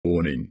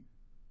Warning: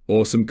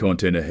 awesome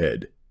content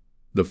ahead.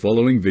 The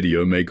following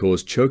video may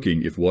cause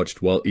choking if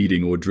watched while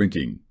eating or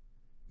drinking.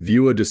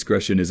 Viewer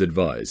discretion is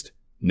advised.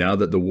 Now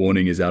that the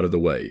warning is out of the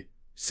way,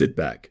 sit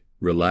back,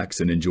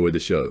 relax, and enjoy the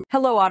show.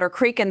 Hello, Otter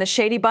Creek and the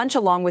Shady Bunch,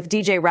 along with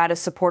DJ Radis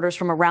supporters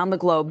from around the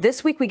globe.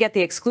 This week we get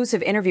the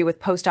exclusive interview with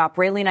post-op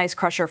Raylene Ice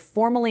Crusher,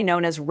 formerly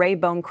known as Ray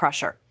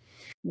Bonecrusher.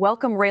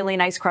 Welcome, Raylene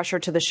Ice Crusher,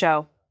 to the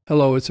show.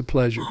 Hello, it's a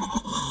pleasure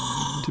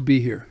to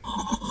be here.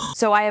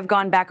 So I have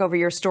gone back over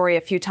your story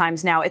a few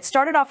times now. It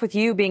started off with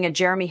you being a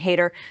Jeremy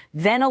hater,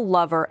 then a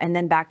lover, and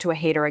then back to a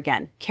hater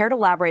again. Care to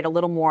elaborate a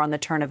little more on the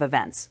turn of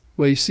events?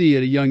 Well, you see,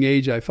 at a young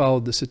age, I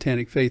followed the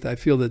satanic faith. I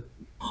feel that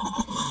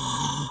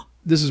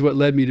this is what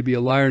led me to be a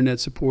LiarNet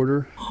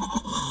supporter.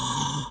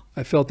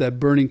 I felt that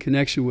burning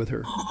connection with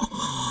her.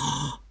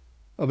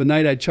 Of a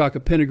night, I'd chalk a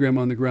pentagram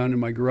on the ground in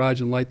my garage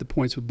and light the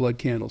points with blood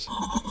candles.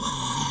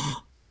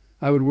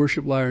 I would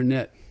worship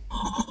LiarNet.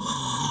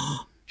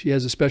 She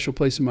has a special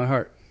place in my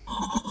heart.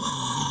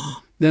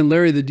 Then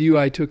Larry the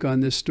DUI took on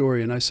this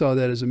story, and I saw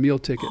that as a meal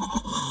ticket.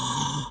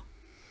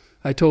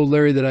 I told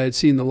Larry that I had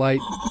seen the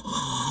light,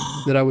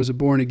 that I was a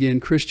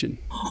born-again Christian.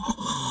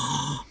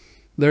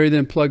 Larry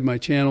then plugged my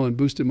channel and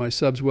boosted my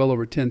subs well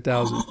over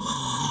 10,000.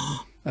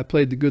 I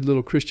played the good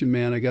little Christian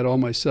man. I got all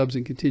my subs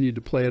and continued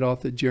to play it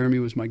off that Jeremy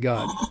was my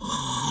God.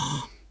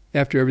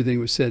 After everything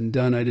was said and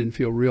done, I didn't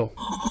feel real.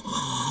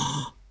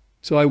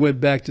 So I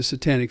went back to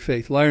satanic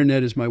faith.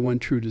 LiarNet is my one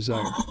true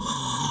desire.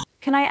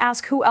 Can I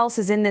ask who else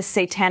is in this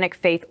satanic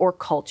faith or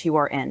cult you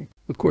are in?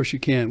 Of course you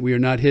can. We are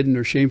not hidden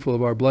or shameful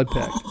of our blood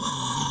pact.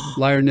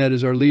 LiarNet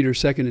is our leader,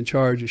 second in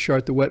charge. Is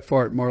Shart the Wet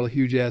Fart, Marla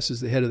Hugeass is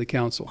the head of the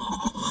council.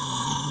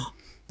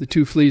 The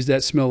two fleas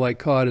that smell like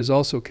cod is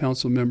also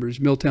council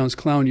members. Milltown's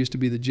clown used to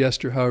be the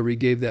jester, however he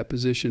gave that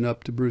position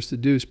up to Bruce the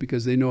Deuce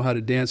because they know how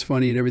to dance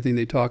funny and everything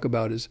they talk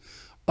about is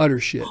utter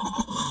shit.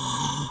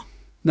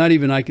 Not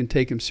even I can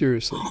take him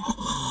seriously.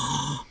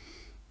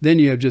 Then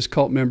you have just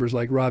cult members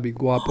like Robbie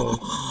Guapo,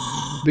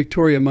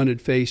 Victoria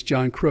Munded Face,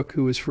 John Crook,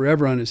 who is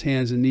forever on his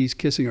hands and knees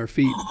kissing our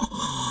feet,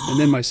 and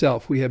then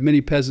myself. We have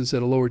many peasants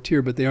at a lower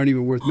tier, but they aren't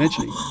even worth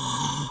mentioning.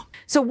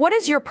 So what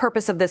is your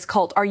purpose of this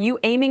cult? Are you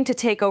aiming to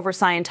take over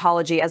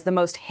Scientology as the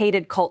most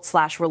hated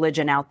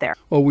cult/religion out there?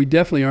 Well, we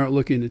definitely aren't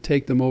looking to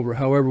take them over.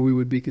 However, we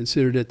would be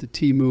considered at the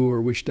Temu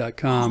or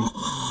Wish.com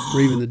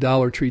or even the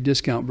Dollar Tree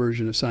discount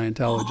version of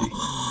Scientology.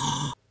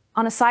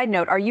 On a side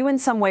note, are you in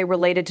some way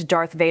related to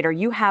Darth Vader?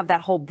 You have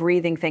that whole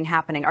breathing thing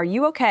happening. Are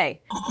you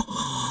okay?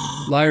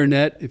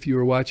 LiarNet, if you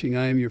are watching,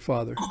 I am your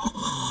father.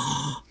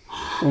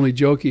 Only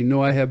joking.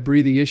 No, I have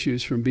breathing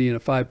issues from being a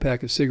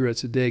 5-pack of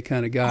cigarettes a day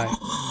kind of guy.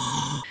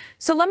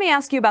 So let me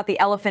ask you about the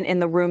elephant in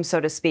the room,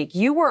 so to speak.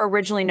 You were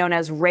originally known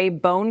as Ray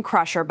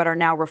Bonecrusher, but are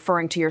now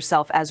referring to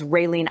yourself as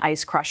Raylene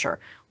Ice Crusher.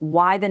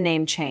 Why the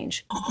name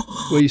change?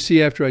 Well, you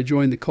see, after I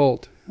joined the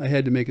cult, I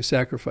had to make a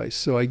sacrifice.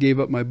 So I gave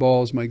up my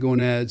balls, my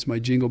gonads, my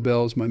jingle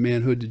bells, my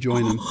manhood to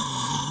join them.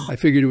 I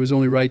figured it was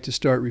only right to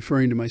start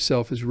referring to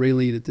myself as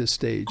Raylene at this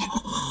stage.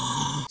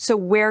 So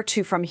where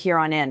to from here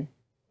on in?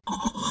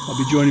 I'll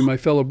be joining my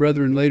fellow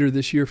brethren later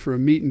this year for a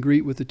meet and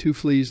greet with the two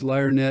fleas,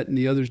 LiarNet, and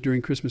the others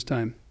during Christmas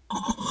time.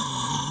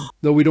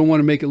 Though we don't want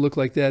to make it look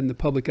like that in the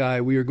public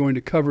eye, we are going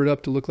to cover it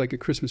up to look like a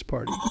Christmas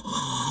party.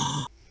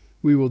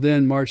 We will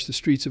then march the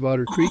streets of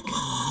Otter Creek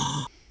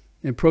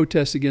and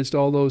protest against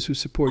all those who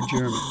support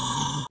Jeremy.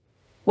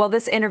 Well,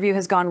 this interview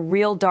has gone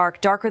real dark,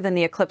 darker than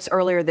the eclipse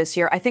earlier this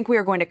year. I think we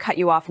are going to cut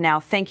you off now.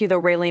 Thank you,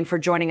 though, Raylene, for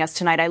joining us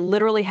tonight. I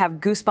literally have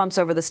goosebumps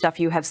over the stuff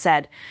you have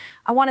said.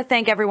 I want to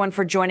thank everyone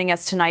for joining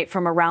us tonight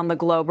from around the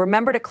globe.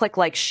 Remember to click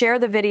like, share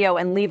the video,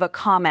 and leave a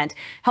comment.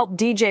 Help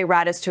DJ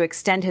Radis to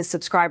extend his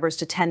subscribers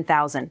to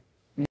 10,000.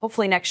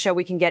 Hopefully next show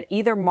we can get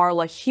either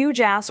Marla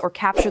Hugeass or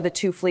capture the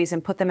two fleas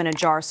and put them in a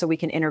jar so we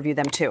can interview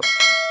them too.